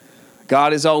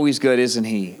God is always good, isn't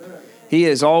he? He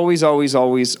is always, always,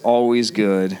 always, always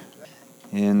good.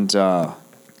 And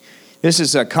this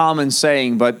is a common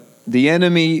saying, but the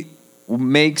enemy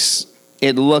makes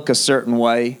it look a certain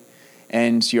way,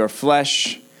 and your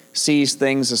flesh sees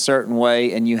things a certain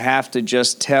way, and you have to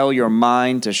just tell your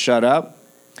mind to shut up.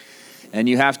 And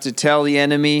you have to tell the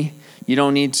enemy, you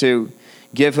don't need to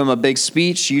give him a big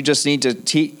speech. You just need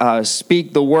to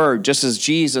speak the word, just as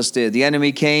Jesus did. The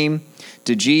enemy came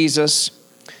to Jesus,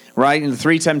 right, in the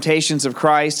three temptations of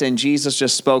Christ, and Jesus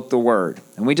just spoke the word.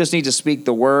 And we just need to speak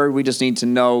the word. We just need to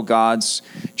know God's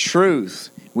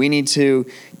truth. We need to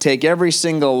take every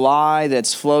single lie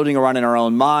that's floating around in our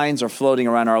own minds or floating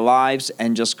around our lives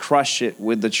and just crush it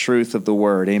with the truth of the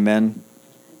word. Amen.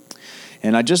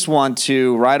 And I just want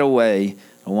to, right away,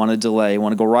 I want to delay. I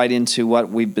want to go right into what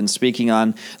we've been speaking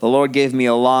on. The Lord gave me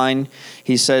a line.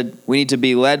 He said, we need to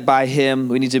be led by him.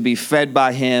 We need to be fed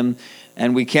by him,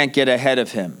 and we can't get ahead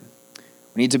of him.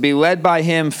 We need to be led by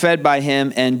him, fed by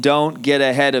him, and don't get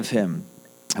ahead of him.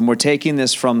 And we're taking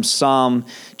this from Psalm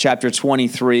chapter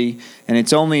 23, and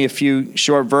it's only a few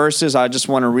short verses. I just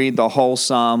want to read the whole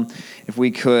psalm, if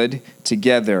we could,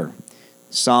 together.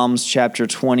 Psalms chapter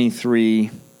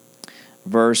 23,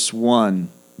 verse 1,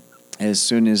 as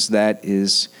soon as that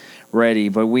is ready.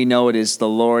 But we know it is, the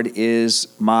Lord is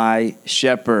my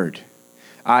shepherd.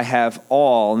 I have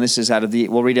all, and this is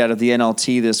we'll read out of the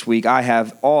NLT this week. I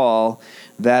have all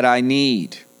that I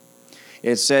need.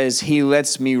 It says, he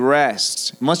lets me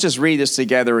rest. Let's just read this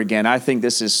together again. I think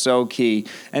this is so key.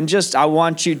 And I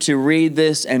want you to read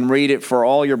this and read it for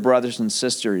all your brothers and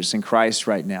sisters in Christ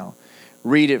right now.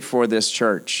 Read it for this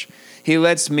church. He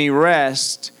lets me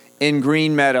rest in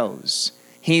green meadows.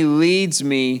 He leads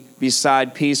me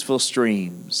beside peaceful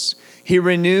streams. He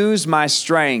renews my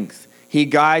strength. He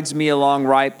guides me along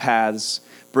right paths,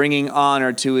 bringing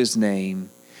honor to his name.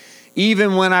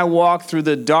 Even when I walk through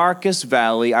the darkest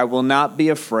valley, I will not be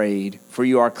afraid, for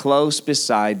you are close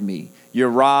beside me. Your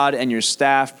rod and your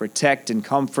staff protect and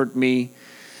comfort me.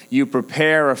 You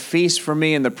prepare a feast for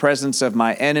me in the presence of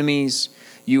my enemies.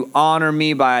 You honor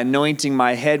me by anointing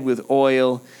my head with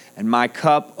oil, and my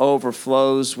cup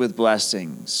overflows with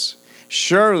blessings.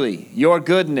 Surely your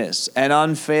goodness and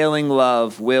unfailing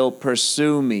love will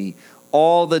pursue me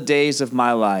all the days of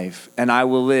my life, and I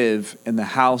will live in the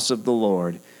house of the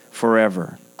Lord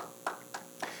forever.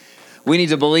 We need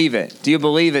to believe it. Do you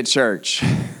believe it, church?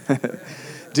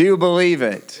 Do you believe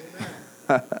it?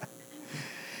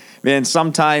 Man,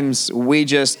 sometimes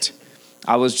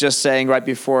I was just saying right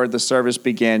before the service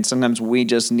began, sometimes we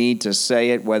just need to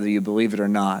say it whether you believe it or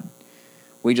not.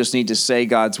 We just need to say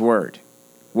God's word.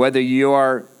 Whether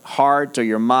your heart or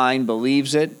your mind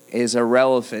believes it is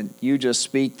irrelevant. You just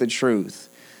speak the truth.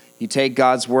 You take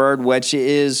God's word, which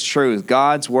is truth.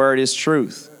 God's word is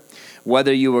truth.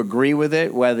 Whether you agree with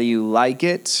it, whether you like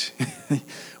it,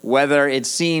 whether it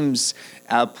seems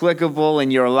applicable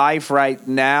in your life right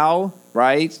now,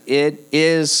 right? It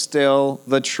is still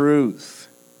the truth.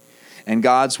 And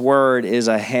God's word is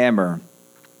a hammer.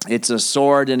 It's a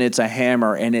sword and it's a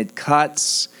hammer, and it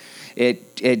cuts,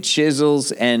 it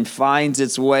chisels and finds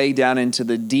its way down into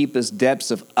the deepest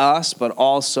depths of us, but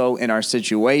also in our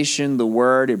situation. The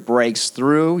word, it breaks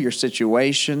through your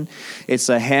situation. It's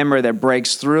a hammer that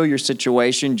breaks through your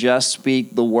situation. Just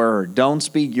speak the word. Don't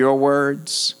speak your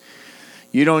words.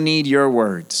 You don't need your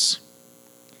words.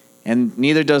 And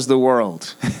neither does the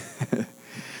world.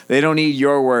 They don't need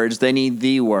your words. They need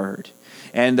the word.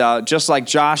 And just like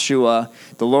Joshua,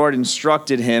 the Lord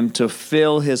instructed him to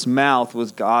fill his mouth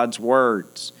with God's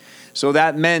words. So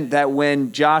that meant that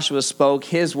when Joshua spoke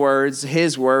his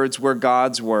words were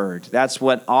God's word. That's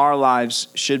what our lives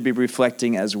should be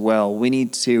reflecting as well. We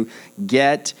need to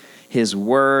get his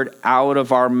word out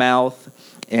of our mouth.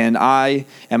 And I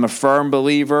am a firm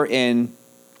believer in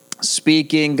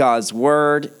speaking God's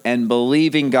word and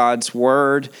believing God's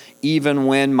word, even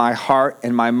when my heart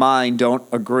and my mind don't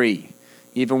agree.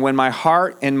 Even when my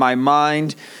heart and my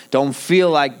mind don't feel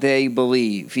like they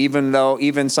believe,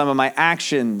 even some of my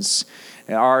actions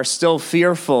are still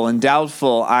fearful and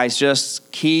doubtful, I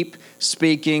just keep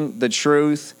speaking the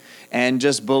truth and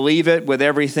just believe it with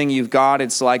everything you've got.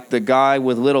 It's like the guy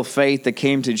with little faith that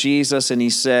came to Jesus and he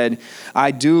said,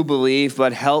 I do believe,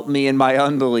 but help me in my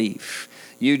unbelief.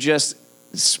 You just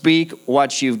speak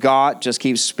what you've got. Just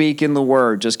keep speaking the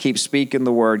word. Just keep speaking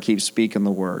the word. Keep speaking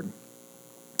the word.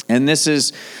 And this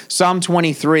is, Psalm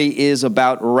 23 is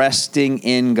about resting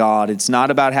in God. It's not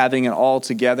about having it all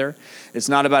together. It's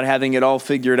not about having it all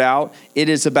figured out. It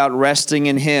is about resting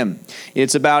in Him.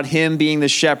 It's about Him being the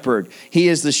shepherd. He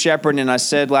is the shepherd, and I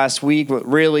said last week, but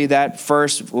really that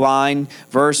first line,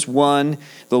 verse 1,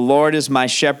 the Lord is my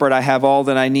shepherd, I have all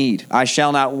that I need. I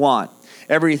shall not want.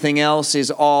 Everything else is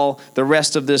all, the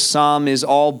rest of this psalm is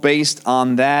all based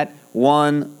on that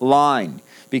one line.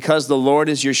 Because the Lord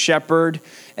is your shepherd,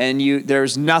 and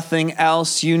there's nothing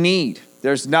else you need.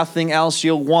 There's nothing else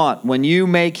you'll want. When you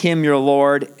make Him your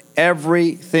Lord,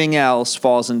 everything else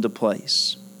falls into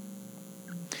place.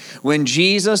 When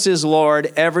Jesus is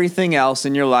Lord, everything else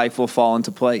in your life will fall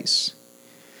into place.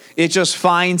 It just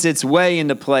finds its way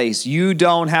into place. You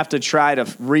don't have to try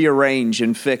to rearrange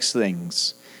and fix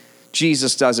things.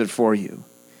 Jesus does it for you.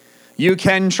 You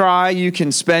can try, you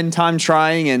can spend time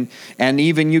trying, and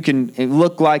even you can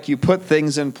look like you put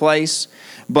things in place,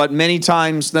 but many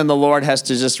times then the Lord has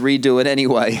to just redo it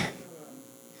anyway.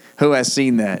 Who has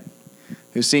seen that?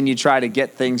 Who's seen you try to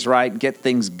get things right, get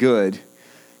things good?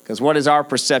 Because what is our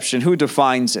perception? Who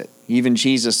defines it? Even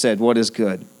Jesus said, what is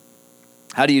good?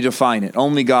 How do you define it?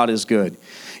 Only God is good.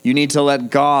 You need to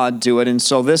let God do it. And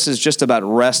so this is just about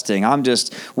resting.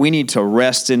 We need to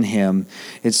rest in Him.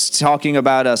 It's talking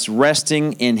about us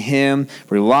resting in Him,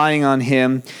 relying on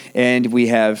Him, and we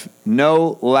have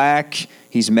no lack.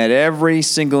 He's met every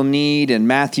single need in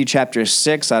Matthew chapter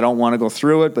 6. I don't want to go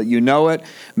through it, but you know it.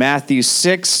 Matthew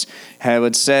 6, how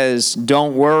it says,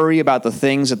 don't worry about the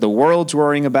things that the world's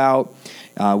worrying about.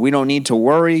 We don't need to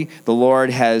worry. The Lord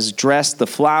has dressed the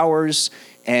flowers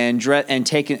and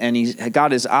He's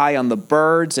got His eye on the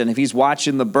birds. And if He's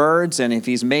watching the birds, and if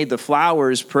He's made the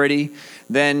flowers pretty,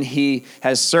 then He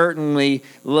has certainly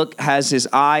has His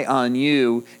eye on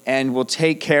you and will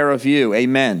take care of you.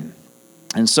 Amen.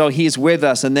 And so He's with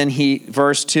us. And then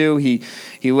verse 2,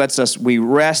 he lets us, we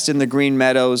rest in the green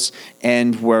meadows,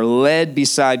 and we're led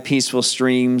beside peaceful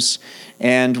streams,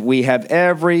 and we have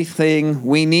everything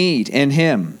we need in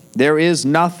Him. There is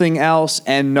nothing else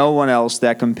and no one else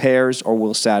that compares or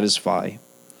will satisfy.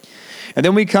 And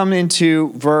then we come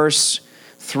into verse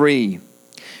 3.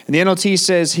 And the NLT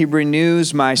says, He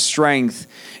renews my strength.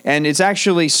 And it's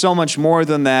actually so much more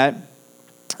than that.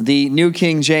 The New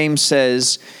King James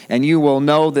says, and you will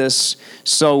know this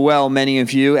so well, many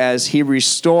of you, as He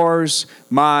restores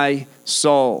my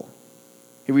soul.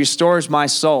 He restores my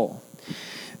soul.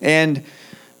 And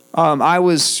I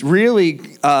was really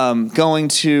going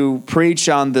to preach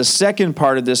on the second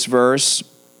part of this verse,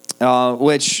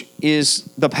 which is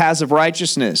the paths of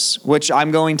righteousness, which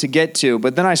I'm going to get to.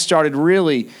 But then I started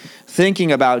really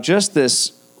thinking about just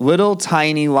this little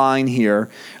tiny line here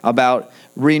about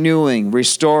renewing,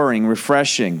 restoring,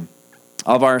 refreshing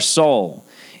of our soul.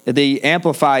 The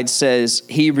Amplified says,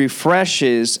 He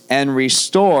refreshes and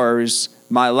restores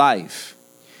my life.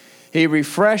 He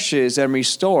refreshes and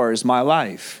restores my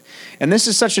life. And this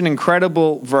is such an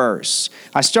incredible verse.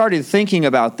 I started thinking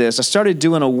about this. I started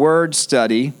doing a word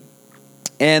study.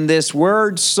 And this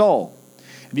word soul,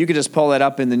 if you could just pull that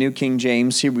up in the New King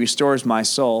James, He restores my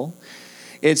soul.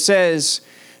 It says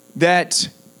that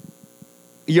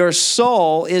your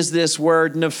soul is this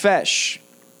word nephesh.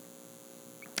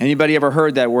 Anybody ever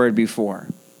heard that word before?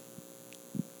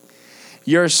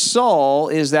 Your soul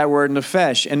is that word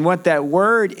nephesh. And what that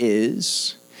word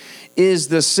is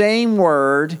the same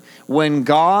word when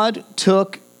God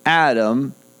took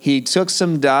Adam, He took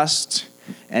some dust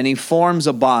and He forms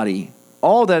a body.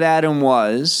 All that Adam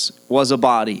was a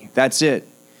body. That's it.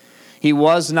 He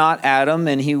was not Adam,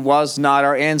 and he was not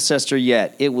our ancestor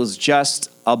yet. It was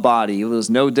just a body. It was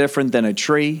no different than a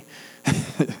tree.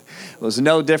 It was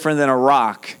no different than a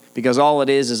rock, because all it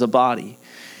is a body.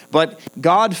 But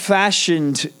God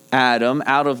fashioned Adam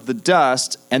out of the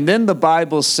dust, and then the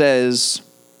Bible says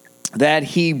that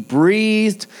He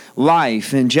breathed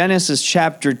life. In Genesis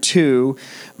chapter 2,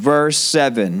 verse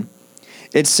 7,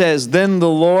 it says, Then the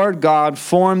Lord God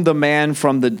formed the man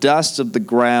from the dust of the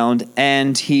ground,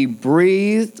 and He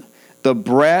breathed the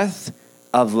breath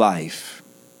of life.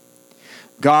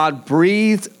 God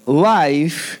breathed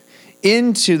life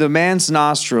into the man's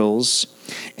nostrils,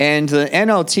 and the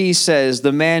NLT says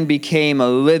the man became a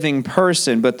living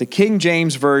person, but the King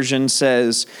James Version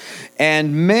says,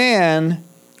 and man,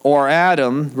 or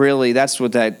Adam, really,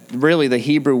 the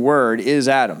Hebrew word is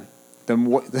Adam.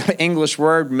 The English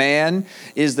word man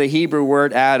is the Hebrew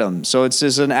word Adam. So it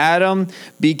says, and Adam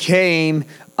became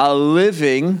a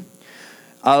living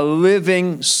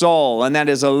soul, and that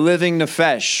is a living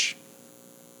nephesh,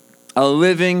 a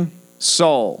living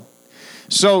soul.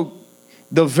 So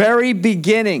the very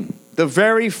beginning the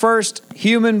very first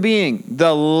human being,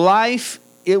 the life,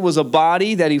 it was a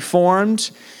body that he formed,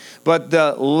 but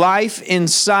the life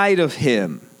inside of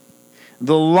him,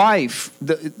 the life,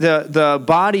 the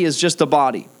body is just a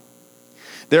body.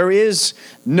 There is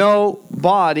no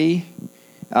body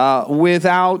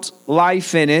without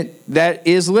life in it that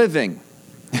is living.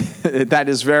 That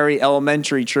is very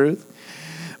elementary truth.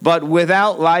 But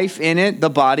without life in it, the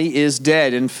body is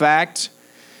dead. In fact,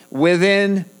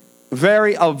 within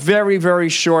a very, very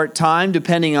short time,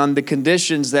 depending on the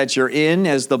conditions that you're in,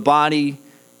 as the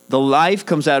life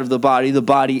comes out of the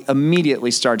body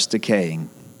immediately starts decaying.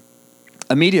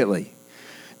 Immediately.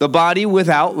 The body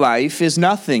without life is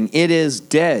nothing. It is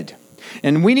dead.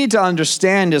 And we need to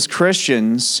understand as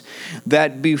Christians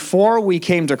that before we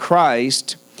came to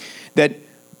Christ, that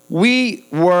we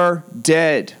were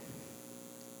dead.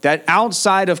 That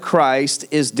outside of Christ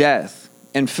is death.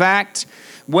 In fact,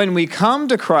 when we come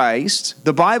to Christ,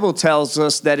 the Bible tells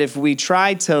us that if we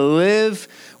try to live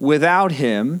without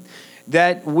him,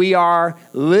 that we are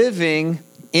living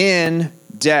in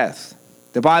death.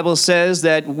 The Bible says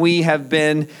that we have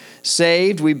been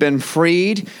saved, we've been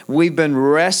freed, we've been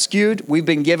rescued, we've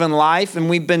been given life, and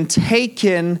we've been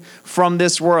taken from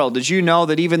this world. Did you know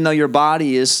that even though your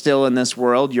body is still in this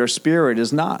world, your spirit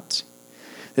is not?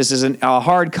 This is a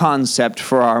hard concept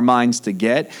for our minds to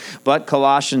get, but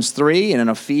Colossians 3 and in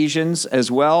Ephesians as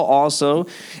well also,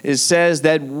 it says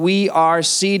that we are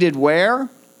seated where?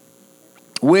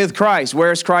 With Christ.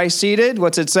 Where is Christ seated?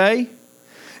 What's it say?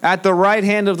 At the right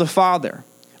hand of the Father.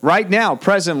 Right now,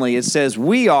 presently, it says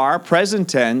we are, present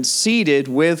tense, seated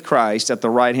with Christ at the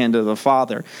right hand of the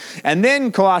Father. And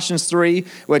then Colossians 3,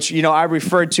 which, I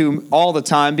refer to all the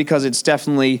time because it's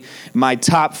definitely my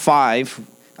top 5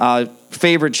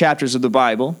 favorite chapters of the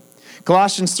Bible.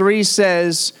 Colossians 3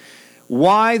 says,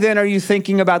 why then are you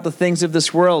thinking about the things of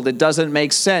this world? It doesn't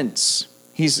make sense.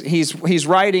 He's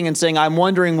writing and saying, I'm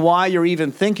wondering why you're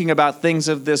even thinking about things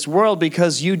of this world,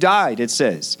 because you died, it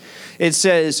says. It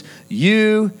says,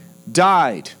 you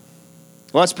died.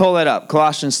 Let's pull that up.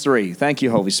 Colossians 3. Thank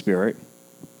you, Holy Spirit.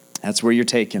 That's where you're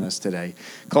taking us today.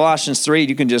 Colossians 3,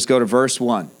 you can just go to verse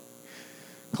 1.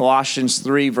 Colossians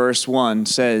 3, verse 1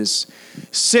 says,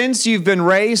 since you've been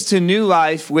raised to new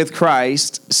life with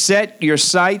Christ, set your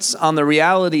sights on the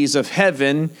realities of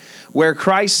heaven where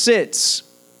Christ sits.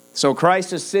 So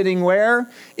Christ is sitting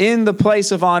where? In the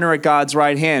place of honor at God's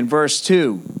right hand. Verse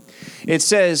 2. It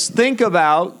says, think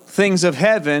about things of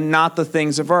heaven, not the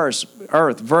things of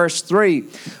earth. Verse 3.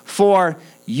 For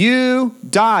you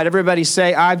died. Everybody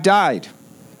say, I've died.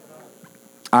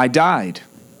 I died.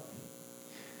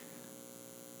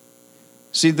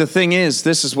 See, the thing is,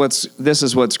 this is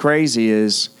what's crazy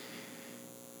is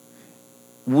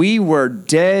we were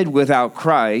dead without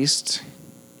Christ.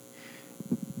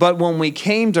 But when we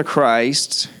came to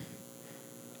Christ,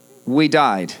 we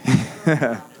died.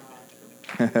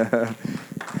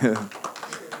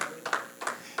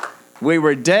 We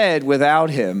were dead without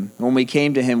him. When we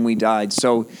came to him, we died.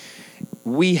 So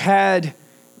we had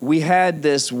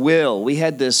this will, we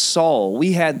had this soul,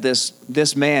 we had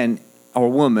this man or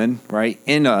woman, right,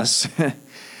 in us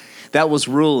that was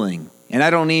ruling. And I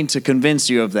don't need to convince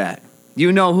you of that.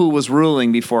 You know who was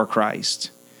ruling before Christ.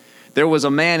 There was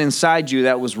a man inside you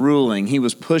that was ruling. He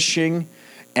was pushing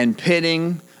and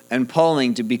pitting and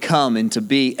pulling to become and to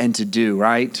be and to do,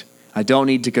 right? I don't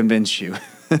need to convince you.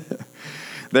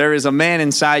 There is a man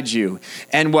inside you.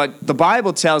 And what the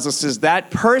Bible tells us is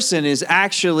that person is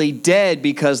actually dead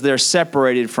because they're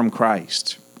separated from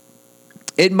Christ.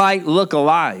 It might look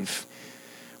alive,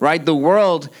 right? The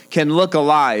world can look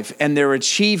alive, and their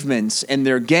achievements and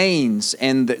their gains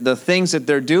and the things that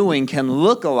they're doing can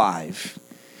look alive.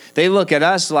 They look at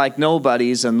us like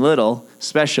nobodies and little,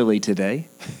 especially today.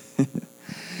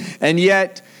 And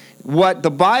yet, what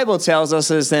the Bible tells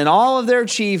us is in all of their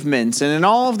achievements and in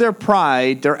all of their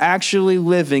pride, they're actually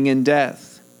living in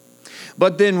death.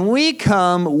 But then we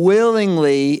come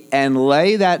willingly and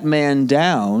lay that man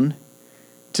down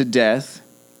to death,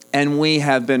 and we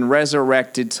have been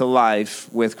resurrected to life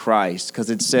with Christ. Because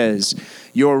it says,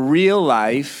 your real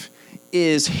life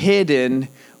is hidden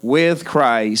with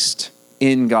Christ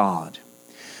in God.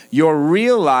 Your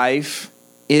real life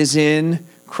is in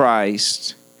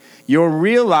Christ. Your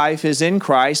real life is in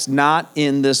Christ, not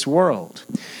in this world.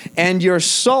 And your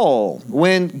soul,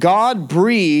 when God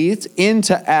breathed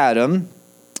into Adam,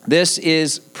 this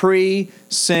is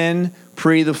pre-sin,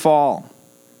 pre the fall.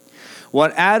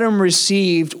 What Adam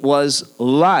received was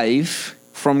life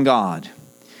from God.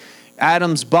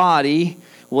 Adam's body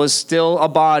was still a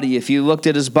body. If you looked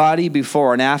at his body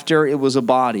before and after, it was a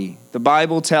body. The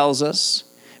Bible tells us,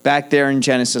 back there in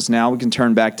Genesis now. We can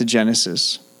turn back to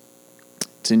Genesis.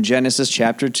 It's in Genesis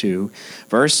chapter 2,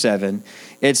 verse 7.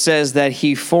 It says that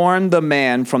he formed the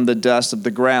man from the dust of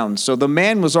the ground. So the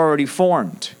man was already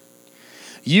formed.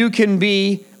 You can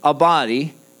be a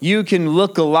body. You can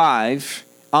look alive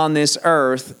on this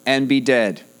earth and be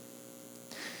dead.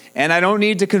 And I don't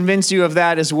need to convince you of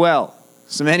that as well.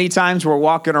 So many times we're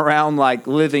walking around like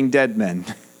living dead men.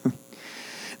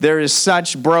 There is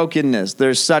such brokenness.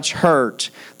 There's such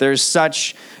hurt. There's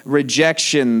such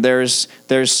rejection. There's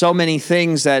so many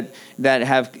things that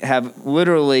have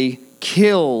literally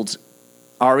killed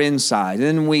our inside.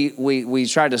 And we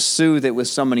try to soothe it with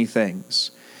so many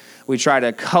things. We try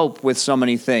to cope with so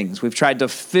many things. We've tried to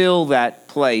fill that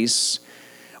place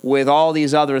with all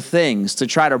these other things to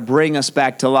try to bring us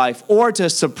back to life or to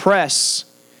suppress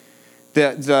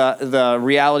the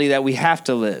reality that we have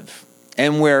to live.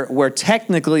 And we're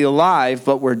technically alive,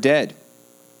 but we're dead.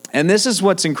 And this is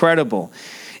what's incredible,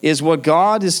 is what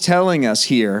God is telling us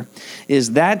here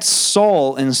is that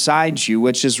soul inside you,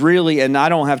 which is really, and I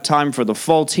don't have time for the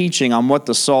full teaching on what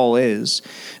the soul is.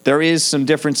 There is some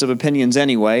difference of opinions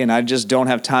anyway, and I just don't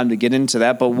have time to get into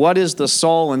that. But what is the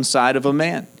soul inside of a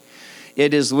man?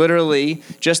 It is literally,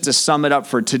 just to sum it up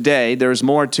for today, there's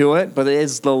more to it, but it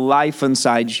is the life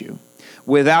inside you.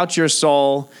 Without your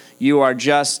soul, you are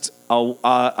just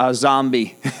a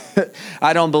zombie.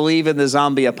 I don't believe in the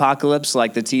zombie apocalypse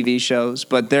like the TV shows,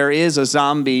 but there is a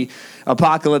zombie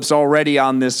apocalypse already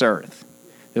on this earth.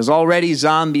 There's already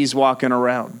zombies walking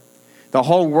around. The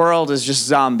whole world is just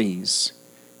zombies,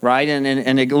 right?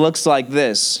 And it looks like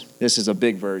this. This is a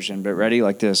big version, but ready?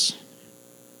 Like this.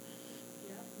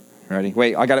 Ready?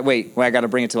 Wait, I got to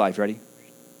bring it to life. Ready?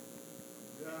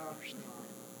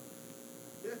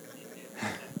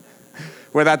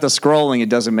 Without the scrolling, it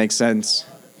doesn't make sense.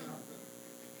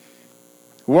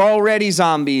 We're already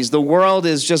zombies. The world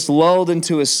is just lulled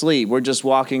into a sleep. We're just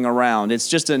walking around. It's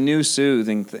just a new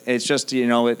soothing. It's just,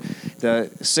 the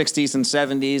 60s and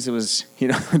 70s, it was,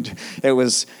 it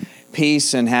was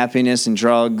peace and happiness and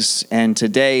drugs. And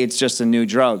today, it's just a new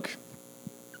drug.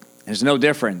 There's no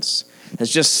difference.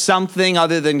 It's just something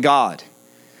other than God.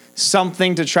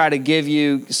 Something to try to give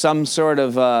you some sort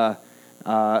of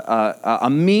a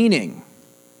meaning.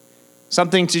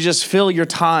 Something to just fill your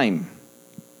time.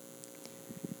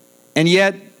 And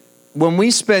yet, when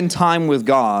we spend time with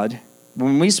God,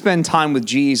 when we spend time with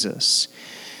Jesus,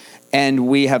 and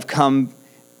we have come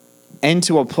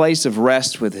into a place of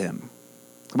rest with Him,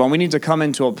 we need to come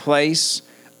into a place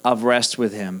of rest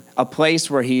with Him, a place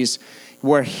where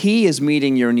He is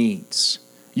meeting your needs.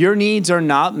 Your needs are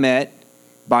not met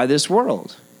by this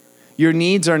world. Your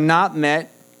needs are not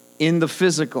met in the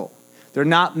physical. They're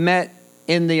not met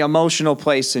in the emotional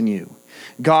place in you.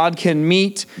 God can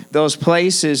meet those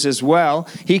places as well.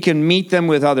 He can meet them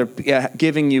with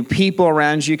giving you people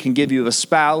around you, can give you a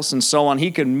spouse and so on.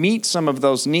 He can meet some of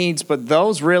those needs, but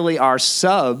those really are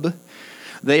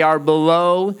they are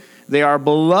below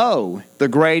the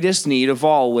greatest need of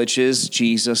all, which is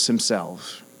Jesus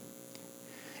Himself.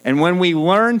 And when we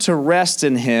learn to rest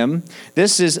in Him,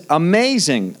 this is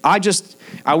amazing. I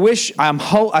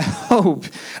hope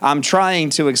I'm trying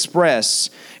to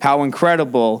express how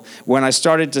incredible when I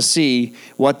started to see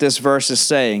what this verse is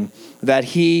saying, that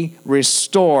He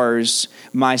restores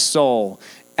my soul.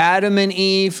 Adam and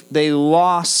Eve, they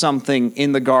lost something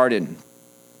in the garden.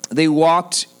 They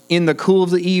walked in the cool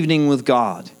of the evening with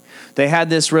God. They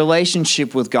had this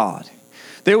relationship with God.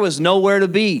 There was nowhere to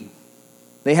be.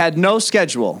 They had no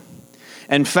schedule.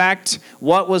 In fact,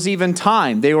 what was even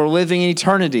time? They were living in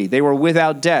eternity. They were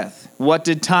without death. What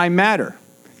did time matter?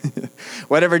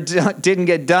 Whatever didn't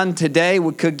get done today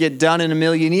could get done in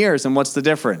 1,000,000 years. And what's the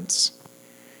difference?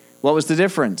 What was the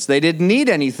difference? They didn't need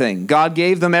anything. God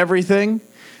gave them everything.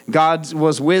 God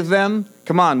was with them.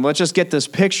 Come on, let's just get this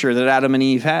picture that Adam and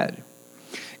Eve had.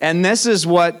 And this is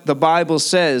what the Bible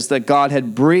says, that God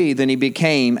had breathed and He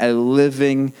became a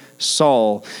living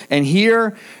soul. And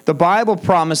here the Bible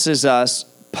promises us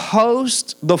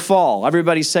post the fall.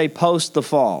 Everybody say post the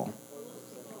fall.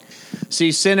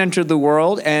 See, sin entered the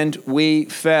world and we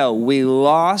fell. We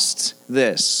lost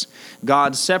this.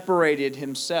 God separated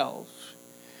Himself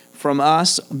from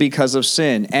us because of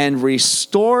sin and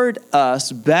restored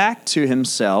us back to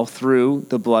Himself through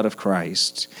the blood of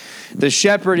Christ. The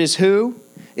shepherd is who?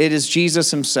 It is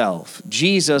Jesus Himself.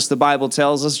 Jesus, the Bible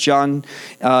tells us, John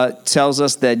tells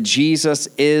us that Jesus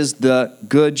is the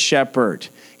good shepherd.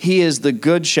 He is the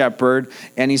good shepherd,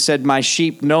 and He said, my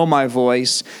sheep know my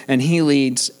voice, and He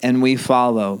leads, and we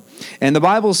follow. And the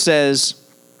Bible says,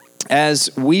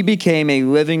 as we became a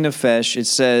living nefesh, it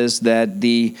says that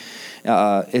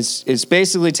it's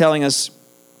basically telling us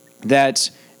that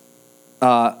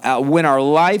when our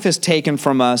life is taken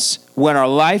from us, when our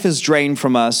life is drained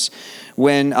from us,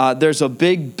 when there's a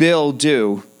big bill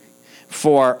due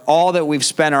for all that we've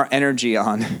spent our energy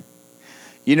on.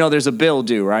 You know there's a bill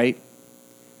due, right?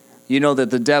 You know that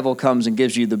the devil comes and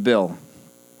gives you the bill.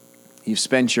 You've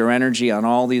spent your energy on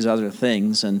all these other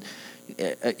things, and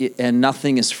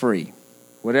nothing is free.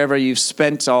 Whatever you've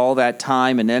spent all that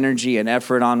time and energy and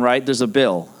effort on, right, there's a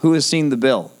bill. Who has seen the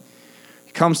bill?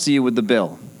 He comes to you with the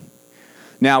bill.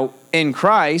 Now, in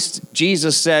Christ,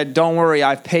 Jesus said, don't worry,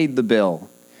 I've paid the bill.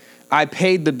 I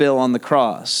paid the bill on the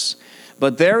cross.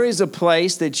 But there is a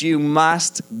place that you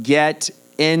must get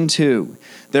into.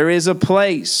 There is a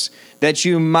place that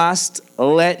you must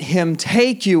let him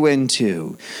take you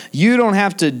into. You don't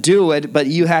have to do it, but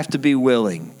you have to be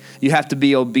willing. You have to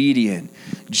be obedient.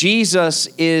 Jesus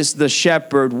is the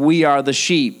shepherd. We are the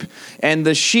sheep. And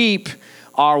the sheep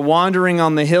are wandering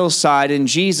on the hillside, and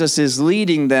Jesus is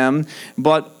leading them.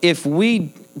 But if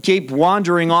we keep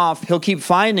wandering off, he'll keep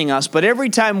finding us. But every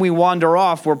time we wander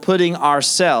off, we're putting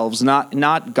ourselves,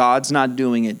 not God's not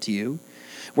doing it to you.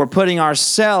 We're putting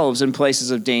ourselves in places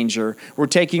of danger. We're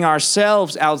taking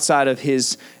ourselves outside of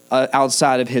his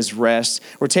rest.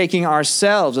 We're taking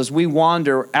ourselves as we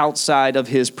wander outside of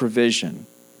his provision,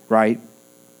 right?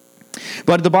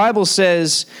 But the Bible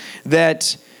says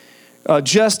that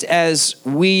just as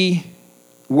we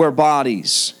were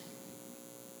bodies,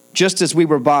 just as we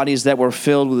were bodies that were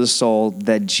filled with a soul,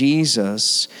 that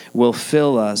Jesus will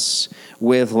fill us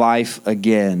with life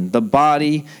again. The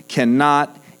body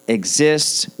cannot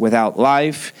exist without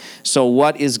life. So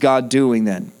what is God doing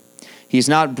then? He's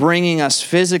not bringing us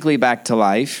physically back to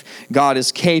life. God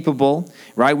is capable,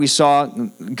 right? We saw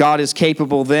God is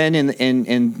capable then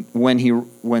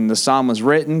when the psalm was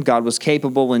written. God was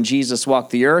capable when Jesus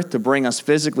walked the earth to bring us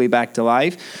physically back to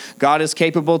life. God is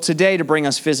capable today to bring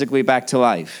us physically back to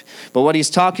life. But what he's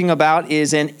talking about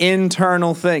is an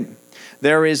internal thing.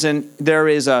 There is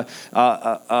a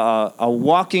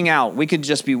walking out. We could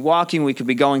just be walking. We could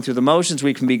be going through the motions.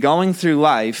 We can be going through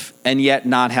life and yet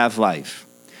not have life.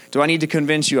 Do I need to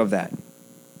convince you of that?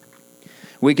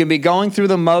 We can be going through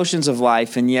the motions of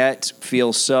life and yet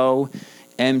feel so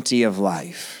empty of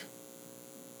life.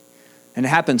 And it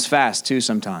happens fast too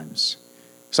sometimes.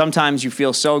 Sometimes you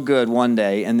feel so good one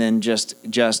day, and then just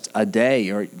a day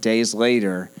or days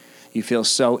later, you feel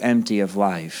so empty of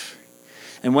life.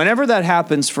 And whenever that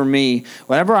happens for me,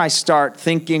 whenever I start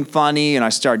thinking funny and I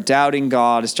start doubting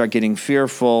God, I start getting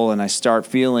fearful and I start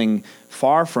feeling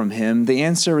far from him, the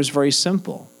answer is very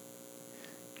simple.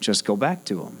 Just go back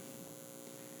to him.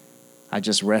 I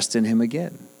just rest in him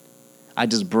again. I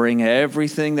just bring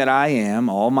everything that I am,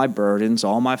 all my burdens,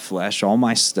 all my flesh, all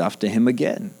my stuff to him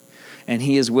again. And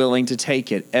he is willing to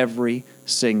take it every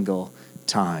single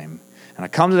time. And I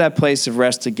come to that place of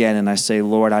rest again and I say,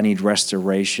 Lord, I need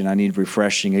restoration. I need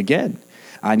refreshing again.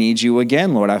 I need you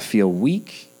again, Lord. I feel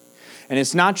weak. And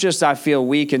it's not just I feel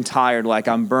weak and tired like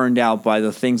I'm burned out by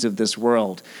the things of this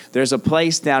world. There's a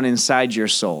place down inside your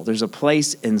soul. There's a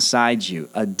place inside you,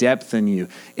 a depth in you.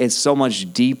 It's so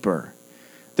much deeper.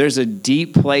 There's a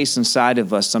deep place inside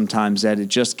of us sometimes that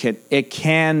it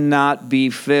cannot be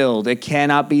filled. It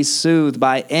cannot be soothed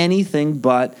by anything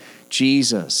but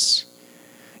Jesus.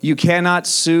 You cannot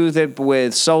soothe it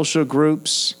with social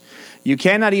groups. You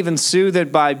cannot even soothe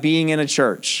it by being in a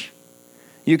church.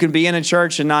 You can be in a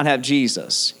church and not have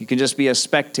Jesus. You can just be a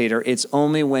spectator. It's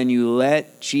only when you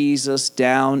let Jesus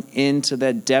down into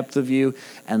that depth of you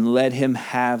and let him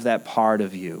have that part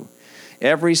of you.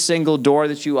 Every single door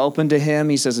that you open to him,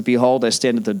 he says, behold, I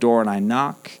stand at the door and I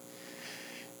knock.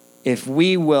 If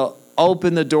we will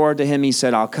open the door to him, he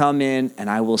said, I'll come in and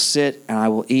I will sit and I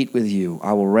will eat with you.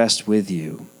 I will rest with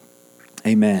you.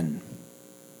 Amen.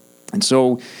 And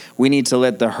so we need to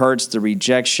let the hurts, the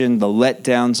rejection, the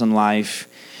letdowns in life,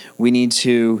 we need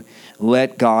to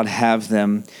let God have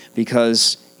them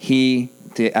because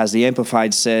as the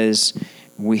Amplified says,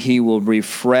 he will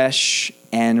refresh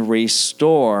and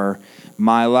restore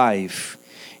my life.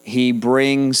 He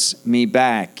brings me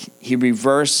back. He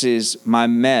reverses my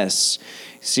mess.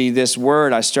 See, this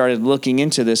word, I started looking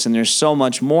into this, and there's so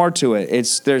much more to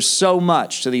it. There's so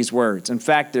much to these words. In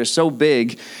fact, they're so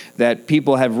big that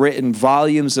people have written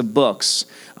volumes of books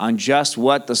on just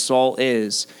what the soul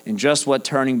is and just what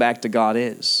turning back to God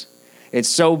is. It's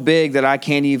so big that I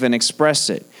can't even express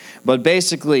it. But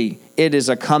basically, it is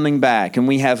a coming back. And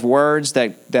we have words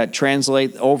that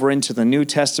translate over into the New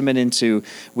Testament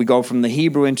we go from the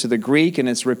Hebrew into the Greek, and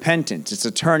it's repentance. It's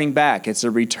a turning back. It's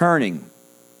a returning.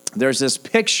 There's this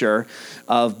picture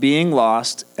of being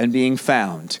lost and being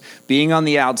found, being on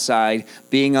the outside,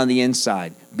 being on the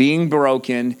inside, being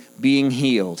broken, being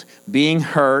healed, being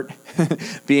hurt,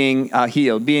 being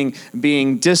healed,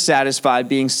 being dissatisfied,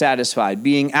 being satisfied,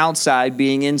 being outside,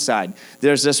 being inside.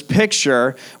 There's this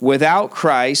picture without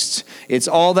Christ. It's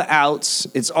all the outs,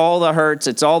 it's all the hurts,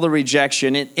 it's all the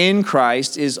rejection. And in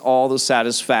Christ is all the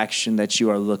satisfaction that you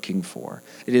are looking for.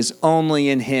 It is only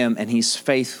in him, and he's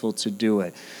faithful to do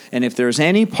it. And if there's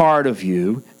any part of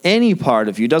you,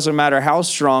 doesn't matter how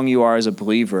strong you are as a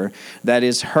believer, that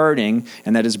is hurting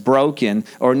and that is broken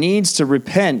or needs to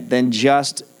repent, then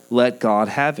just let God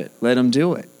have it. Let him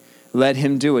do it. Let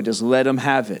him do it. Just let him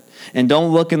have it. And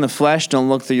don't look in the flesh. Don't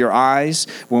look through your eyes.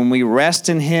 When we rest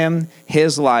in him,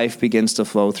 his life begins to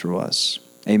flow through us.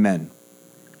 Amen.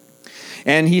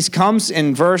 And he comes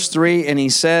in verse 3 and he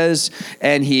says,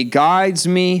 and he guides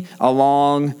me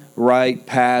along right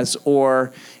paths.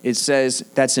 Or it says,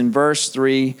 that's in verse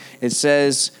 3, it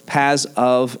says paths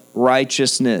of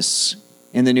righteousness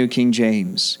in the New King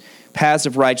James. Paths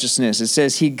of righteousness. It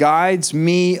says he guides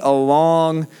me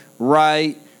along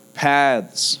right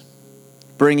paths,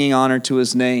 bringing honor to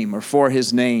his name, or for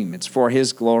his name. It's for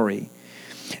his glory.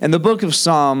 In the book of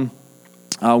Psalm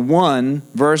 1,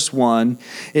 verse 1,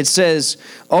 it says,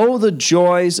 "Oh, the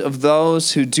joys of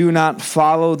those who do not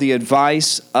follow the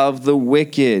advice of the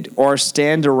wicked, or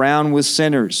stand around with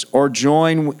sinners, or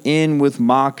join in with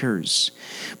mockers.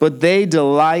 But they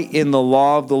delight in the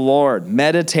law of the Lord,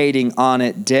 meditating on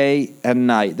it day and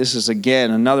night." This is, again,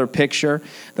 another picture.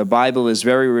 The Bible is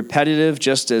very repetitive,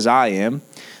 just as I am.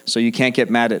 So you can't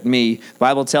get mad at me. The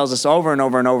Bible tells us over and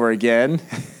over and over again,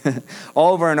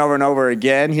 over and over and over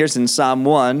again. Here's in Psalm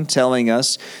 1 telling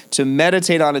us to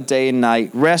meditate on it day and night,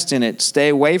 rest in it, stay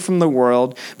away from the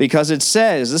world, because it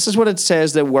says, this is what it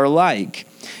says that we're like.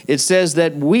 It says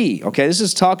that this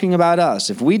is talking about us.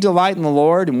 If we delight in the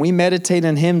Lord and we meditate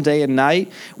on him day and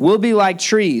night, we'll be like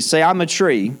trees. Say, I'm a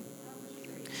tree,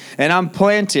 and I'm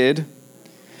planted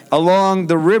along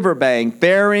the riverbank,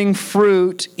 bearing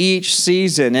fruit each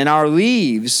season. And our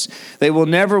leaves, they will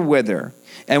never wither,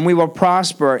 and we will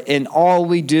prosper in all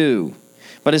we do.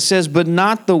 But it says, but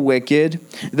not the wicked.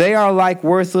 They are like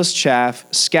worthless chaff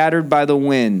scattered by the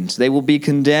wind. They will be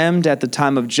condemned at the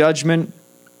time of judgment,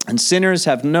 and sinners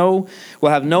will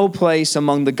have no place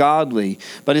among the godly.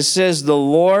 But it says, the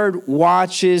Lord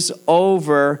watches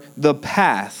over the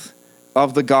path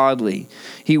of the godly.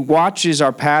 He watches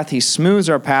our path. He smooths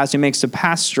our paths. He makes the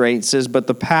path straight. It says, but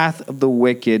the path of the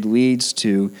wicked leads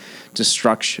to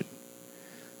destruction.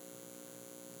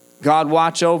 God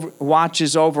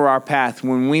watches over our path.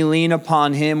 When we lean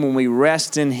upon him, when we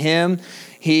rest in him,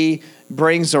 he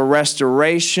brings a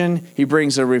restoration. He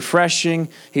brings a refreshing.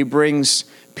 He brings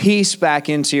peace back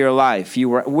into your life. You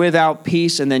were without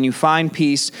peace, and then you find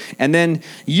peace, and then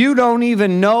you don't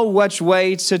even know which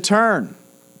way to turn.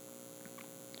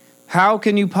 How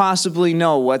can you possibly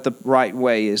know what the right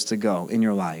way is to go in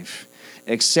your life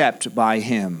except by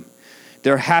him?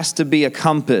 There has to be a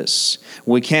compass.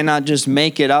 We cannot just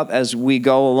make it up as we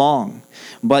go along.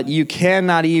 But you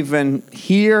cannot even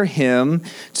hear him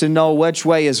to know which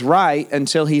way is right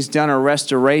until he's done a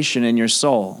restoration in your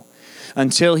soul.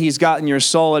 Until he's gotten your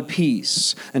soul at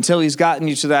peace. Until he's gotten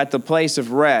you to the place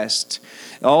of rest.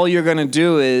 All you're going to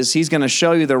do is he's going to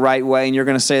show you the right way, and you're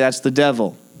going to say, that's the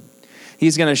devil.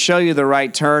 He's going to show you the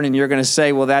right turn, and you're going to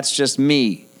say, well, that's just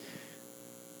me.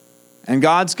 And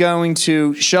God's going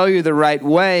to show you the right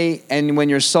way, and when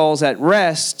your soul's at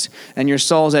rest and your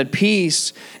soul's at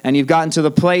peace, and you've gotten to the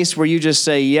place where you just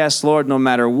say, yes, Lord, no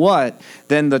matter what,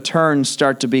 then the turns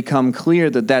start to become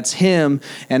clear that that's him,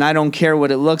 and I don't care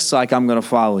what it looks like, I'm going to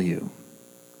follow you.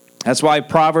 That's why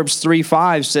Proverbs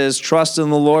 3:5 says, trust in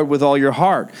the Lord with all your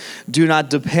heart. Do not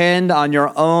depend on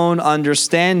your own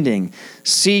understanding.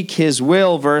 Seek his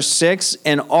will, verse 6,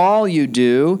 in all you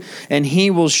do, and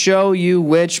he will show you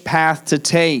which path to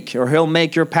take, or he'll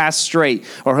make your path straight,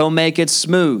 or he'll make it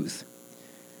smooth.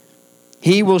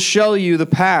 He will show you the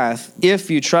path if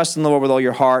you trust in the Lord with all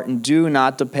your heart and do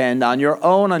not depend on your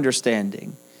own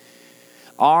understanding.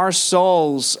 Our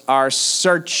souls are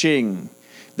searching.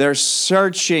 They're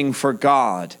searching for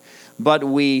God, but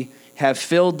we have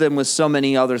filled them with so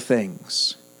many other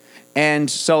things.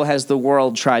 And so has the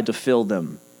world tried to fill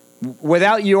them.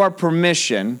 Without your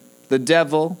permission, the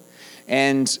devil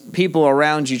and people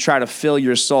around you try to fill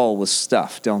your soul with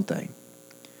stuff, don't they?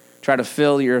 Try to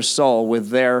fill your soul with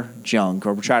their junk,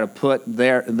 or try to put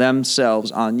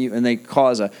themselves on you, and they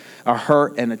cause a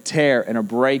hurt and a tear and a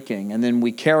breaking. And then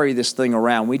we carry this thing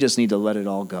around. We just need to let it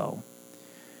all go.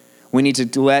 We need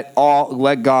to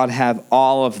let God have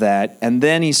all of that, and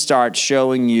then he starts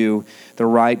showing you the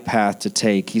right path to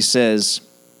take. He says,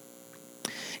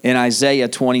 in Isaiah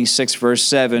 26, verse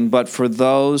 7, but for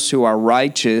those who are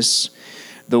righteous,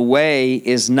 the way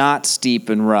is not steep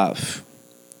and rough.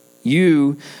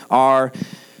 You are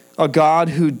a God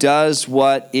who does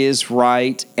what is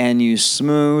right, and you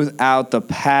smooth out the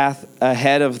path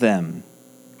ahead of them.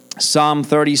 Psalm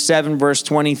 37, verse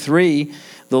 23,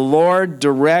 the Lord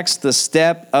directs the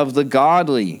step of the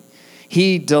godly.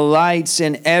 He delights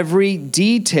in every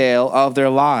detail of their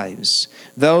lives.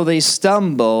 Though they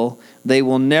stumble, they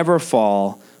will never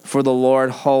fall, for the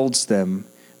Lord holds them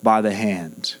by the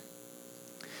hand.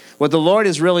 What the Lord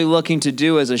is really looking to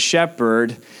do as a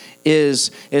shepherd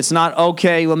is, it's not,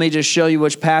 okay, let me just show you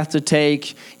which path to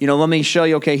take. Let me show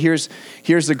you, okay, here's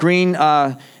the green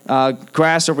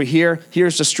grass over here.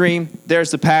 Here's the stream.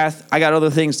 There's the path. I got other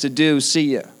things to do.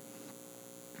 See ya.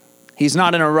 He's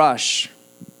not in a rush.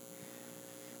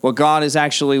 What God is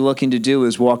actually looking to do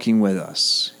is walking with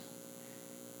us,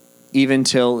 even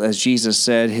till, as Jesus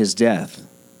said, his death,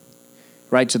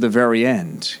 right to the very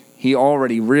end. He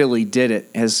already really did it.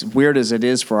 As weird as it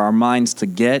is for our minds to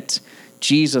get,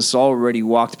 Jesus already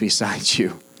walked beside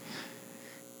you.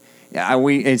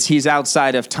 He's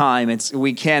outside of time.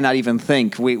 We cannot even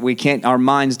think. We can't. Our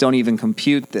minds don't even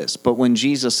compute this. But when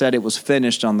Jesus said it was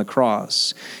finished on the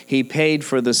cross, he paid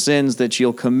for the sins that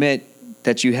you'll commit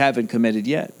that you haven't committed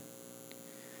yet.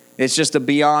 It's just a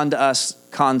beyond us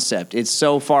concept. It's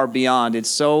so far beyond. It's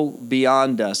so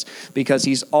beyond us because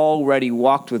he's already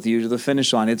walked with you to the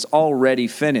finish line. It's already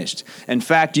finished. In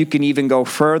fact, you can even go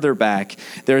further back.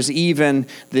 There's even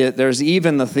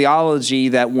the theology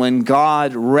that when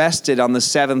God rested on the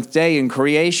seventh day in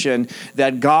creation,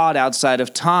 that God outside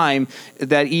of time,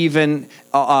 that even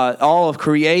all of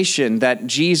creation, that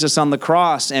Jesus on the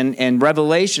cross and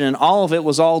Revelation and all of it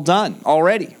was all done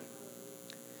already.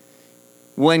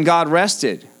 When God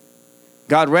rested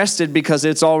because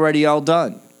it's already all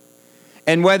done.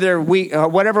 And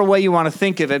whatever way you want to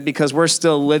think of it, because we're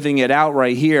still living it out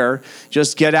right here,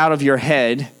 just get out of your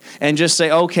head and just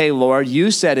say, okay, Lord, you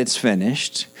said it's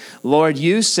finished. Lord,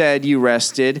 you said you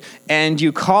rested and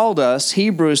you called us.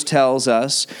 Hebrews tells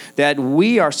us that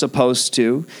we are supposed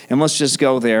to, and let's just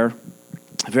go there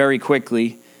very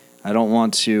quickly. I don't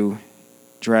want to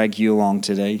drag you along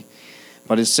today,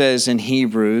 but it says in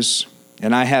Hebrews,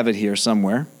 and I have it here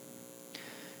somewhere.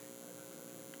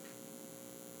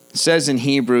 It says in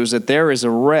Hebrews that there is a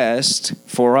rest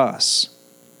for us.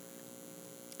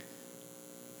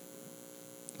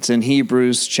 It's in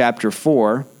Hebrews chapter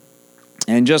 4.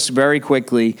 And just very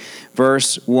quickly,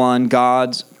 verse 1,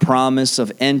 God's promise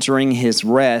of entering his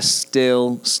rest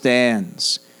still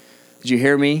stands. Did you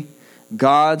hear me?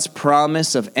 God's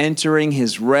promise of entering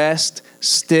his rest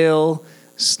still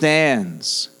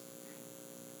stands.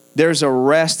 There's a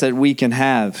rest that we can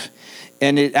have.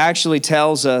 And it actually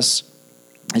tells us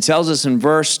in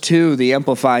verse 2, the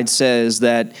Amplified says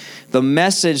that the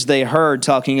message they heard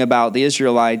talking about the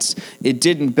Israelites, it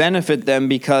didn't benefit them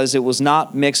because it was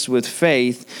not mixed with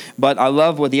faith. But I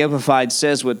love what the Amplified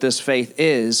says what this faith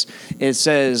is. It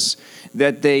says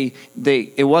that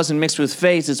it wasn't mixed with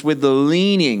faith, it's with the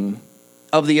leaning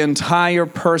of the entire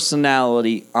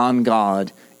personality on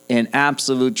God in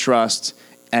absolute trust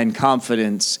and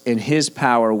confidence in his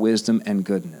power, wisdom, and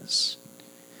goodness.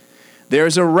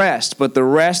 There's a rest, but the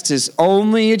rest is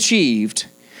only achieved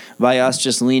by us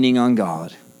just leaning on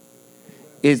God.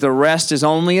 The rest is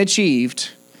only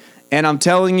achieved, and I'm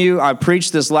telling you, I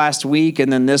preached this last week,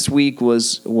 and then this week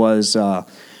was a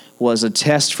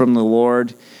test from the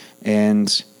Lord,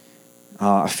 and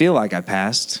I feel like I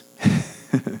passed.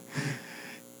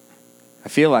 I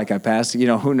feel like I passed.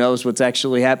 Who knows what's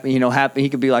actually happening? He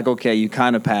could be like, okay, you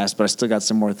kind of passed, but I still got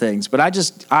some more things. But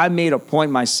I made a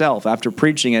point myself after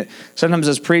preaching it. Sometimes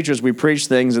as preachers, we preach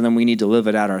things and then we need to live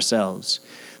it out ourselves.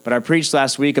 But I preached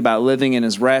last week about living in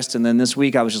his rest. And then this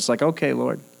week I was just like, okay,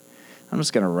 Lord, I'm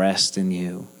just going to rest in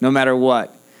you. No matter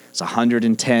what. It's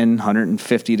 110,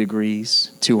 150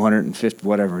 degrees, 250,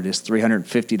 whatever it is,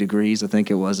 350 degrees, I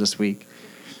think it was this week.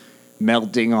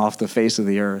 Melting off the face of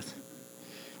the earth.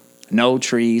 No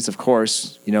trees, of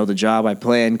course. The job I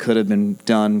planned could have been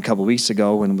done a couple weeks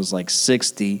ago when it was like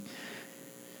 60.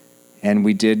 And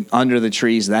we did under the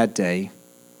trees that day.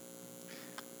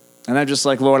 And I'm just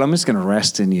like, Lord, I'm just going to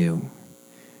rest in you.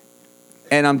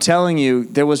 And I'm telling you,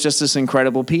 there was just this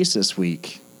incredible peace this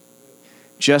week.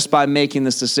 Just by making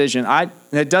this decision.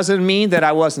 It doesn't mean that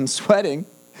I wasn't sweating.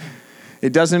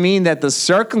 It doesn't mean that the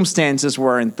circumstances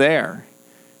weren't there.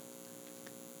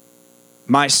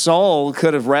 My soul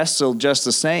could have wrestled just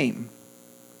the same.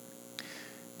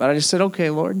 But I just said, okay,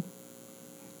 Lord.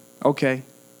 Okay.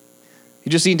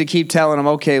 You just need to keep telling him,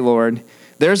 okay, Lord.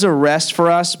 There's a rest for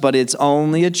us, but it's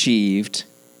only achieved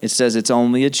It says it's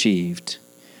only achieved.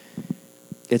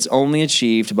 It's only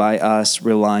achieved by us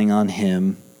relying on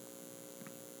him.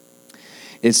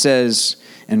 It says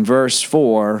in verse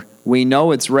 4, we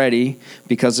know it's ready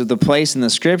because of the place in the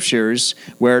scriptures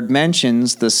where it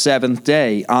mentions the seventh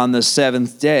day. On the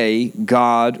seventh day,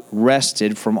 God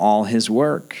rested from all his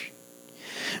work.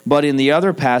 But in the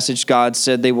other passage, God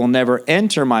said they will never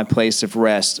enter my place of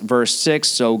rest. Verse 6,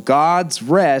 so God's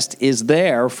rest is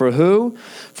there for who?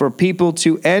 For people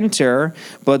to enter,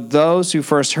 but those who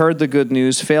first heard the good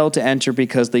news failed to enter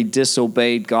because they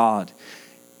disobeyed God.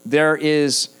 There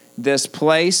is this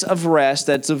place of rest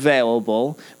that's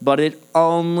available, but it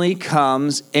only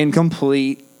comes in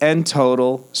complete and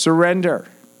total surrender.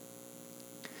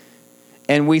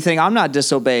 And we think, I'm not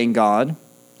disobeying God.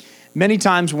 Many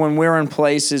times when we're in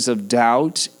places of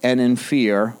doubt and in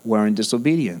fear, we're in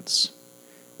disobedience.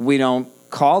 We don't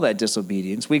call that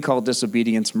disobedience. We call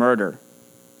disobedience murder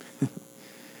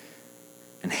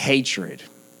and hatred,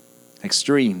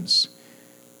 extremes.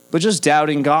 But just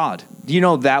doubting God. Do you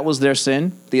know that was their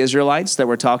sin, the Israelites that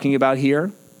we're talking about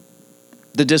here?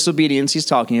 The disobedience he's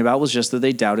talking about was just that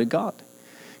they doubted God.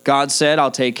 God said,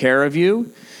 I'll take care of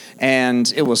you.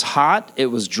 And it was hot, it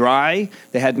was dry,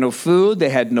 they had no food, they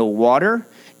had no water.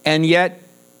 And yet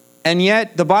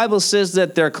the Bible says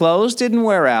that their clothes didn't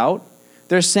wear out,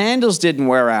 their sandals didn't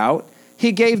wear out.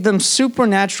 He gave them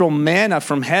supernatural manna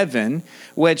from heaven,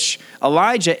 which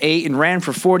Elijah ate and ran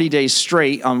for 40 days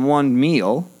straight on one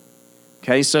meal.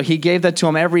 Okay, so he gave that to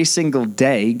them every single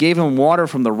day. He gave them water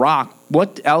from the rock.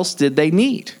 What else did they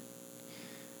need?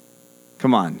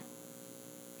 Come on.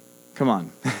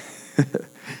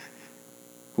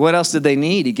 What else did they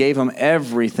need? He gave them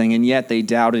everything, and yet they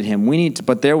doubted him.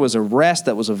 But there was a rest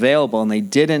that was available, and they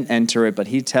didn't enter it, but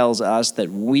he tells us that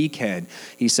we can.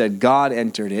 He said God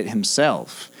entered it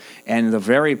himself. And the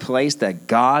very place that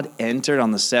God entered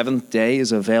on the seventh day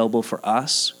is available for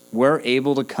us. We're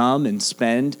able to come and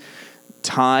spend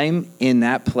time in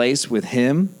that place with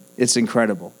him. It's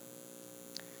incredible.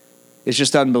 It's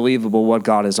just unbelievable what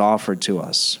God has offered to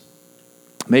us.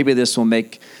 Maybe this will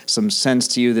make some sense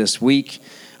to you this week.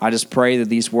 I just pray that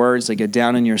these words, they get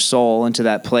down in your soul into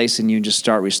that place and you just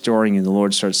start restoring you. The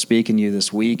Lord starts speaking to you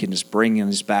this week and just bringing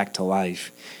us back to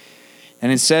life.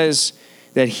 And it says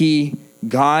that he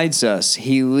guides us.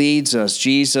 He leads us.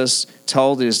 Jesus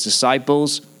told his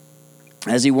disciples,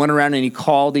 as he went around and he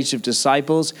called each of the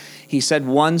disciples, he said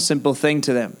one simple thing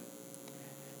to them.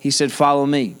 He said, follow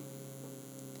me.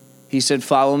 He said,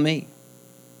 follow me.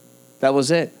 That was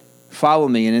it. Follow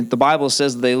me. And the Bible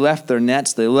says they left their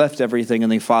nets, they left everything,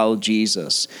 and they followed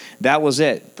Jesus. That was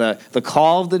it. The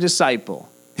call of the disciple.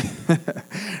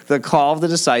 The call of the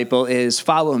disciple is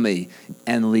follow me.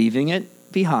 And leaving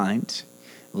it behind,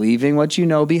 leaving what you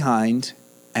know behind,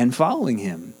 and following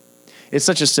him. It's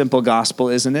such a simple gospel,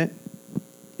 isn't it?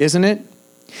 Isn't it?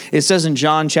 It says in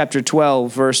John chapter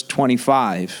 12, verse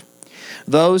 25,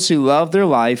 those who love their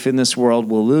life in this world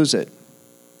will lose it.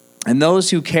 And those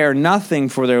who care nothing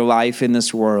for their life in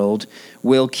this world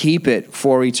will keep it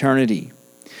for eternity.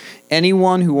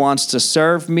 Anyone who wants to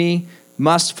serve me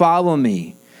must follow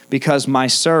me, because my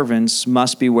servants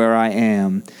must be where I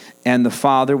am, and the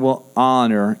Father will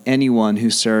honor anyone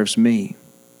who serves me.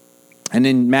 And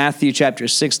in Matthew chapter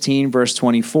 16, verse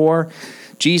 24,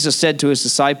 Jesus said to his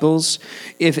disciples,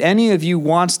 if any of you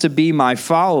wants to be my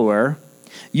follower,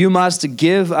 you must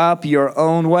give up your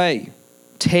own way.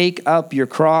 Take up your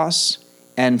cross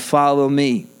and follow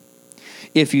me.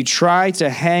 If you try to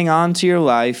hang on to your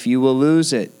life, you will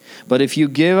lose it. But if you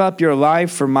give up your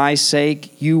life for my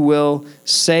sake, you will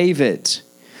save it.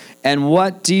 And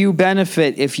what do you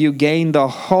benefit if you gain the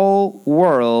whole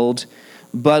world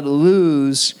but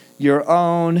lose your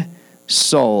own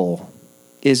soul?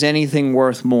 Is anything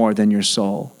worth more than your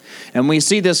soul? And we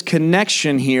see this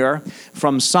connection here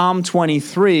from Psalm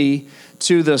 23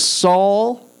 to the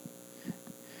soul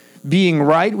being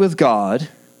right with God,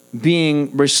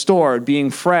 being restored,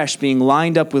 being fresh, being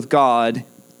lined up with God,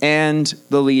 and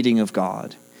the leading of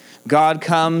God. God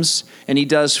comes and he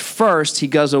does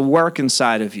a work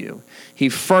inside of you. He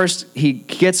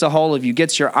gets a hold of you,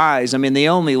 gets your eyes. I mean, they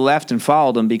only left and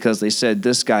followed him because they said,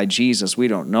 this guy, Jesus, we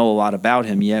don't know a lot about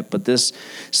him yet, but this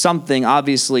something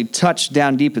obviously touched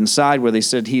down deep inside where they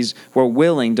said we're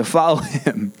willing to follow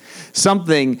him.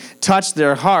 Something touched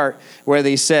their heart where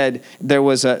they said there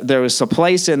was a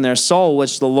place in their soul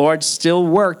which the Lord still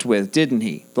worked with, didn't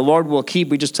he? The Lord will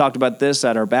we just talked about this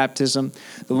at our baptism.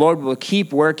 The Lord will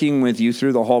keep working with you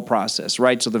through the whole process,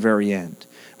 right to the very end.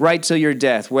 right till your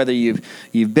death, whether you've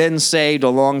been saved a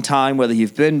long time, whether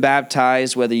you've been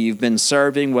baptized, whether you've been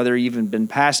serving, whether you've even been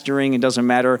pastoring. It doesn't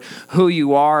matter who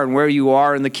you are and where you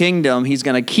are in the kingdom. He's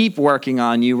going to keep working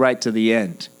on you right to the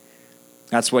end.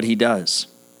 That's what he does.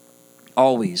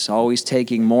 Always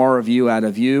taking more of you out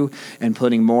of you and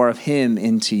putting more of him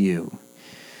into you.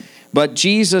 But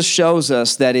Jesus shows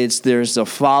us that there's a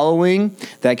following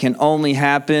that can only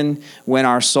happen when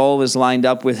our soul is lined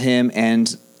up with him,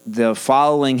 and the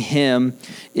following him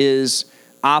is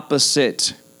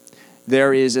opposite.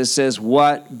 It says,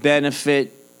 what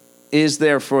benefit is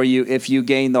there for you if you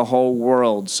gain the whole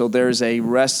world? So there's a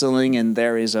wrestling and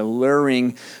there is a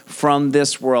luring from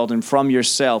this world and from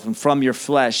yourself and from your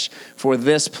flesh for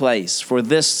this place, for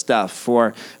this stuff,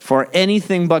 for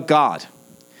anything but God.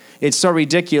 It's so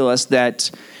ridiculous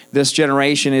that this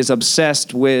generation is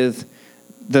obsessed with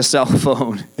the cell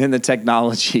phone and the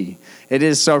technology. It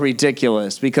is so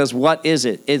ridiculous because what is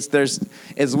it?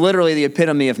 It's literally the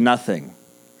epitome of nothing.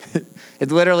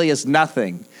 It literally is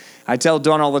nothing. I tell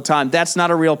Dawn all the time, that's not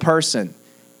a real person.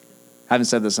 I haven't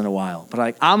said this in a while,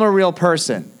 but I'm a real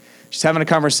person. She's having a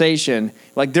conversation.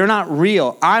 Like, they're not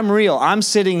real. I'm real. I'm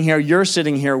sitting here. You're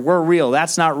sitting here. We're real.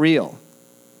 That's not real.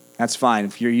 That's fine.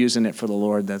 If you're using it for the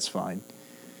Lord, that's fine.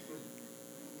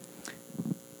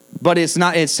 But it's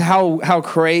not, it's how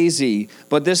crazy.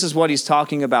 But this is what he's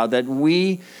talking about, that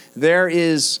there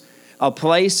is a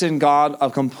place in God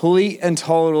of complete and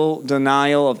total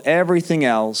denial of everything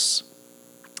else.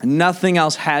 Nothing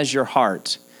else has your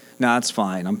heart. No, that's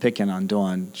fine. I'm picking on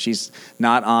Dawn. She's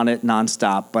not on it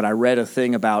nonstop. But I read a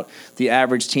thing about the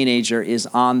average teenager is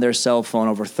on their cell phone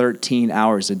over 13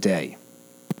 hours a day.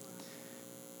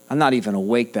 I'm not even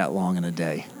awake that long in a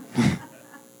day.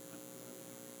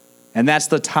 And that's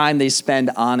the time they spend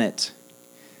on it.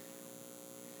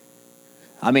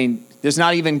 I mean, there's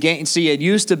not even game. See, it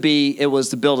used to be, it was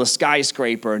to build a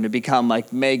skyscraper and to become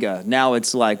like mega. Now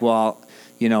it's like, well,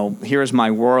 here's my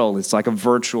world. It's like a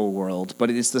virtual world, but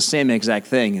it's the same exact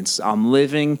thing. I'm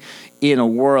living in a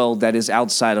world that is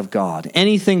outside of God.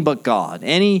 Anything but God.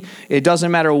 It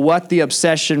doesn't matter what the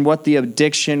obsession, what the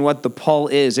addiction, what the pull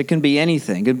is. It can be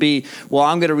anything. It could be, well,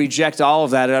 I'm going to reject all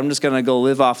of that and I'm just going to go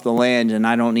live off the land and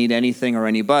I don't need anything or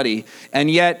anybody.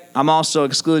 And yet I'm also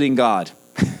excluding God.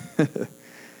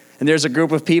 And there's a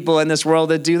group of people in this world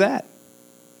that do that.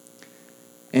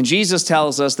 And Jesus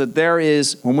tells us that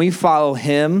when we follow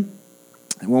him,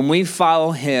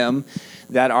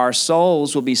 that our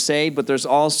souls will be saved, but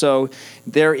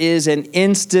there is an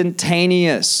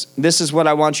instantaneous, this is what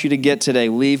I want you to get today,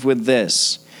 leave with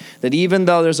this, that even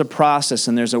though there's a process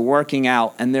and there's a working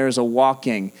out and there's a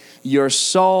walking, your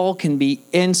soul can be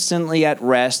instantly at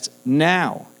rest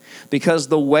now. Because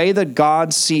the way that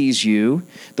God sees you,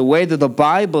 the way that the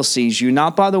Bible sees you,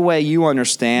 not by the way you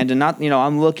understand, and not,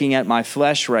 I'm looking at my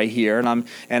flesh right here, and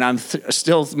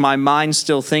my mind's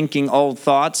still thinking old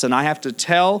thoughts, and I have to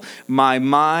tell my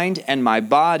mind and my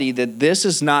body that this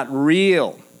is not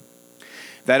real,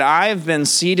 that I have been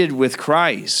seated with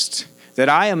Christ, that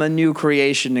I am a new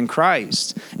creation in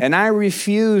Christ, and I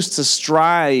refuse to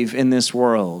strive in this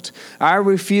world. I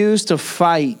refuse to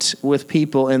fight with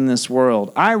people in this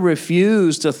world. I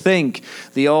refuse to think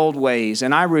the old ways,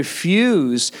 and I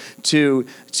refuse to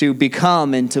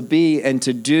become and to be and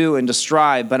to do and to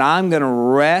strive, but I'm going to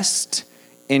rest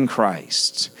in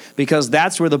Christ, because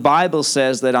that's where the Bible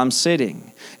says that I'm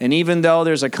sitting. And even though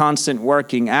there's a constant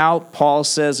working out, Paul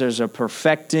says there's a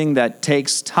perfecting that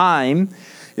takes time.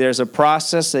 There's a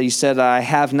process that he said I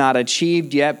have not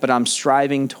achieved yet, but I'm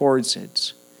striving towards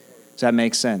it. Does that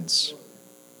make sense?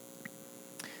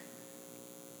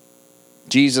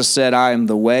 Jesus said, I am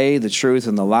the way, the truth,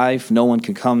 and the life. No one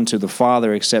can come to the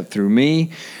Father except through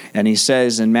me. And he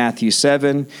says in Matthew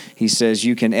 7, he says,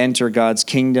 you can enter God's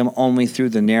kingdom only through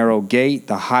the narrow gate.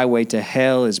 The highway to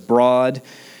hell is broad,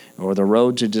 or the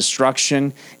road to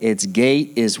destruction. Its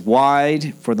gate is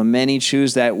wide, for the many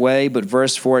choose that way. But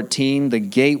verse 14, the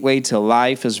gateway to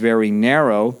life is very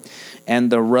narrow,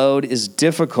 and the road is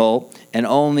difficult, and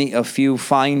only a few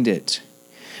find it.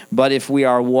 But if we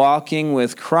are walking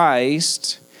with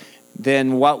Christ,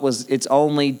 then it's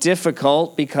only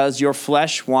difficult because your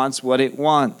flesh wants what it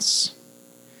wants.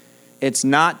 It's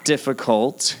not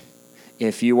difficult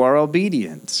if you are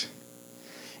obedient.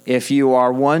 If you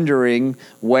are wondering,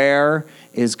 where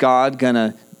is God going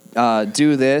to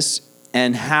do this,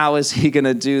 and how is he going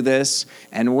to do this,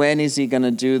 and when is he going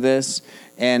to do this,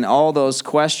 and all those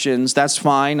questions, that's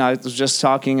fine. I was just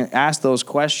ask those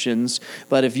questions.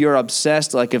 But if you're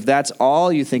obsessed, like if that's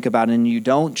all you think about, and you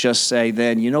don't just say,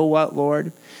 then, you know what, Lord?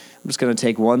 I'm just going to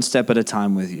take one step at a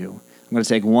time with you. I'm going to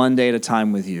take one day at a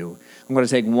time with you. I'm going to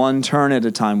take one turn at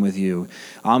a time with you.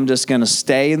 I'm just going to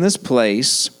stay in this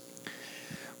place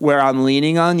where I'm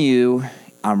leaning on you.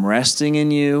 I'm resting in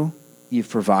you. You've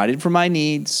provided for my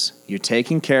needs. You're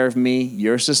taking care of me.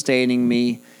 You're sustaining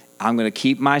me. I'm going to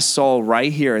keep my soul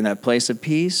right here in that place of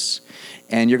peace.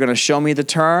 And you're going to show me the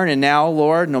turn. And now,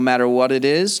 Lord, no matter what it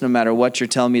is, no matter what you're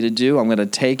telling me to do, I'm going to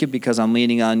take it because I'm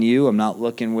leaning on you. I'm not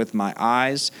looking with my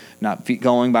eyes, not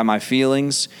going by my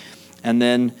feelings. And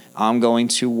then I'm going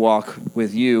to walk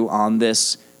with you on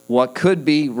this, what could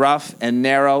be rough and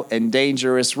narrow and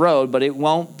dangerous road, but it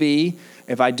won't be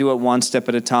if I do it one step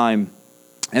at a time.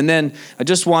 And then I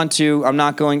just want to,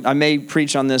 I may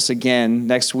preach on this again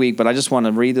next week, but I just want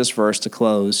to read this verse to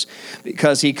close,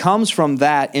 because he comes from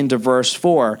that into verse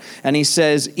 4, and he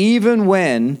says, even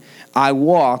when I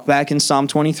walk, back in Psalm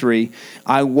 23,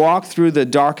 I walk through the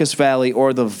darkest valley,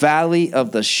 or the valley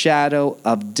of the shadow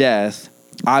of death,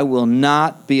 I will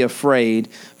not be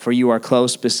afraid, for you are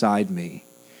close beside me.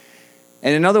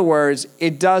 And in other words,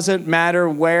 it doesn't matter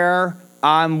where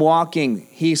I'm walking.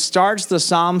 He starts the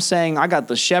psalm saying, I got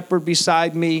the shepherd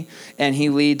beside me, and he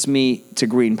leads me to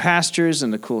green pastures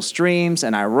and to cool streams,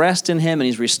 and I rest in him, and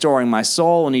he's restoring my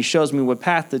soul, and he shows me what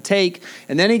path to take.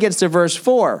 And then he gets to verse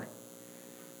 4.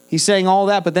 He's saying all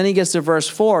that, but then he gets to verse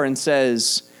 4 and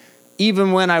says,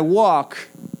 even though I walk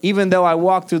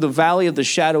through the valley of the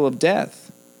shadow of death.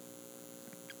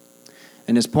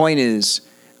 And his point is,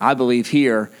 I believe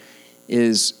here,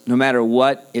 is no matter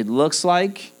what it looks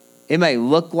like, it may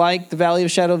look like the valley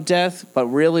of shadow of death, but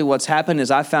really what's happened is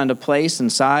I found a place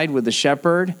inside with the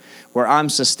shepherd where I'm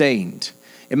sustained.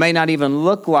 It may not even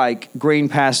look like green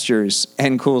pastures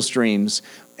and cool streams.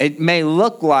 It may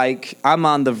look like I'm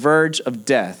on the verge of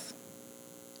death,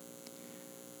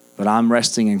 but I'm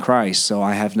resting in Christ, so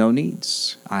I have no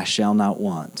needs. I shall not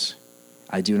want.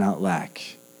 I do not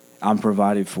lack. I'm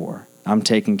provided for. I'm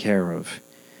taken care of.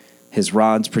 His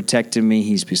rod's protecting me.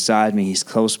 He's beside me. He's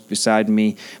close beside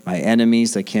me. My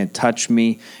enemies, they can't touch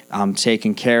me. I'm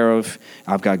taken care of.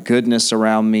 I've got goodness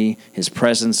around me. His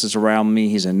presence is around me.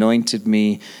 He's anointed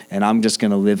me. And I'm just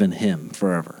going to live in him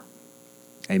forever.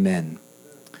 Amen.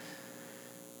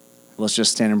 Let's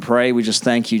just stand and pray. We just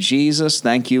thank you, Jesus.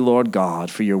 Thank you, Lord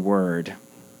God, for your word.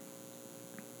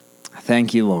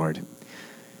 Thank you, Lord,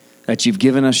 that you've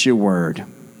given us your word.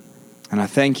 And I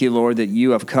thank you, Lord, that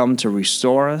you have come to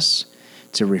restore us,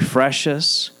 to refresh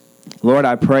us. Lord,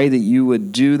 I pray that you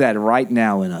would do that right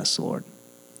now in us, Lord.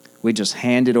 We just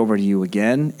hand it over to you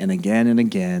again and again and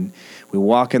again. We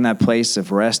walk in that place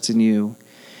of rest in you.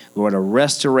 Lord, a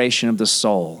restoration of the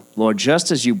soul. Lord,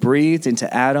 just as you breathed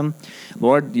into Adam,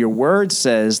 Lord, your word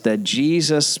says that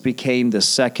Jesus became the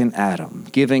second Adam,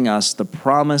 giving us the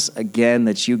promise again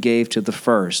that you gave to the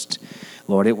first.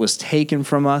 Lord, it was taken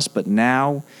from us, but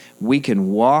now we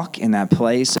can walk in that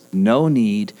place. No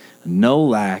need, no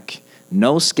lack,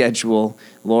 no schedule.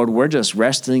 Lord, we're just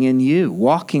resting in you,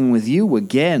 walking with you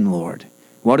again, Lord.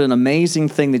 What an amazing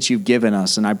thing that you've given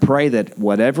us. And I pray that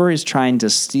whatever is trying to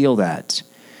steal that,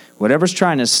 whatever's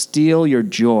trying to steal your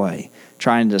joy,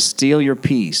 trying to steal your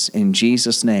peace, in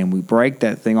Jesus' name, we break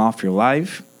that thing off your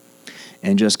life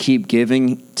and just keep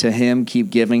giving to him, keep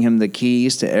giving him the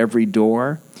keys to every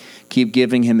door, keep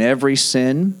giving him every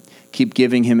sin, keep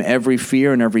giving him every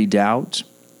fear and every doubt.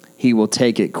 He will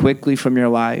take it quickly from your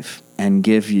life and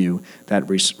give you that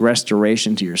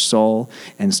restoration to your soul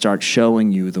and start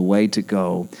showing you the way to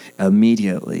go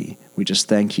immediately. We just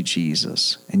thank you,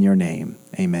 Jesus. In your name,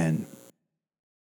 amen.